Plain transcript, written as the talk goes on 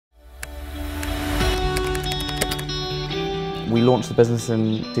We launched the business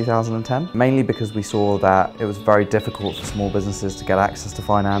in 2010, mainly because we saw that it was very difficult for small businesses to get access to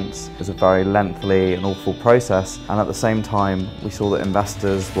finance. It was a very lengthy and awful process, and at the same time we saw that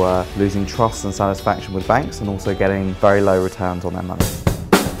investors were losing trust and satisfaction with banks and also getting very low returns on their money.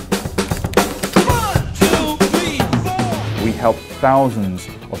 We help thousands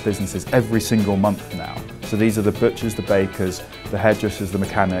of businesses every single month now. So these are the butchers, the bakers, the hairdressers, the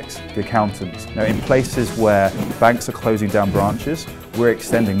mechanics, the accountants. Now, in places where banks are closing down branches, we're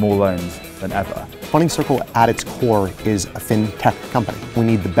extending more loans than ever. Funding Circle at its core is a fintech company. We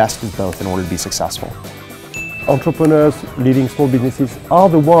need the best of both in order to be successful. Entrepreneurs leading small businesses are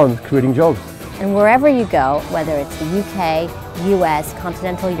the ones creating jobs. And wherever you go, whether it's the UK, US,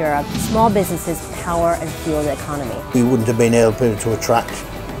 continental Europe, small businesses power and fuel the economy. We wouldn't have been able to attract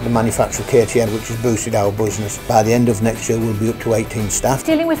the manufacturer KTN, which has boosted our business. By the end of next year, we'll be up to 18 staff.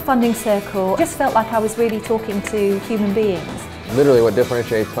 Dealing with Funding Circle just felt like I was really talking to human beings. Literally what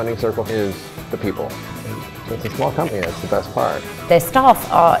differentiates Funding Circle is the people. It's a small company, that's the best part. Their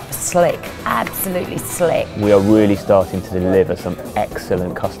staff are slick, absolutely slick. We are really starting to deliver some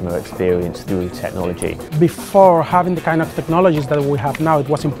excellent customer experience through technology. Before having the kind of technologies that we have now, it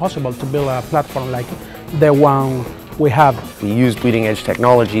was impossible to build a platform like the one we have. We use bleeding edge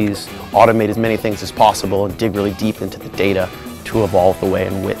technologies, automate as many things as possible, and dig really deep into the data to evolve the way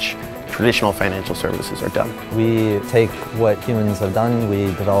in which traditional financial services are done. We take what humans have done, we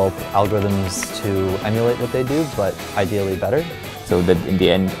develop algorithms to emulate what they do, but ideally better. So that in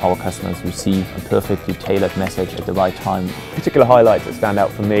the end our customers receive a perfectly tailored message at the right time. Particular highlights that stand out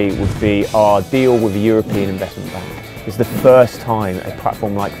for me would be our deal with the European Investment Bank. It's the first time a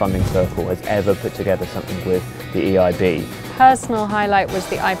platform like Funding Circle has ever put together something with the EIB. Personal highlight was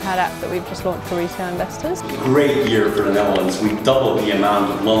the iPad app that we've just launched for retail investors. Great year for the Netherlands. We doubled the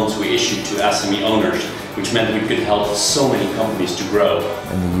amount of loans we issued to SME owners, which meant we could help so many companies to grow.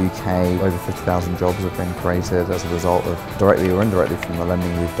 In the UK, over 50,000 jobs have been created as a result of, directly or indirectly, from the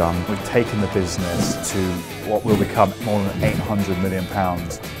lending we've done. We've taken the business to what will become more than £800 million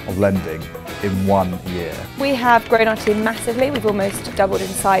of lending in 1 year. We have grown our team massively. We've almost doubled in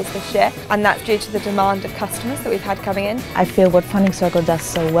size this year, and that's due to the demand of customers that we've had coming in. I feel what Funding Circle does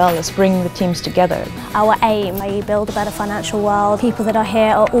so well is bringing the teams together. Our aim, we build a better financial world. People that are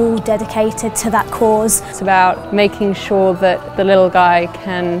here are all dedicated to that cause. It's about making sure that the little guy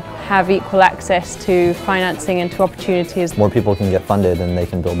can have equal access to financing and to opportunities. More people can get funded and they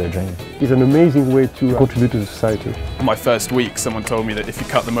can build their dream. It's an amazing way to contribute to the society. On my first week, someone told me that if you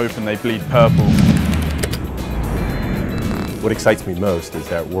cut them open, they bleed purple. What excites me most is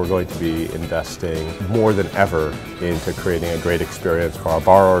that we're going to be investing more than ever into creating a great experience for our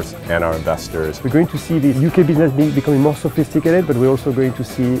borrowers and our investors. We're going to see the UK business becoming more sophisticated, but we're also going to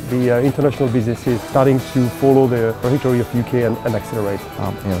see the international businesses starting to follow the trajectory of UK and accelerate.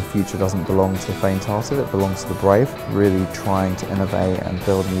 The future doesn't belong to the faint-hearted, it belongs to the brave. Really trying to innovate and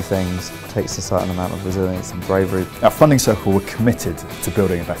build new things takes a certain amount of resilience and bravery. At Funding Circle, we're committed to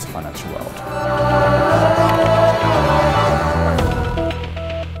building a better financial world.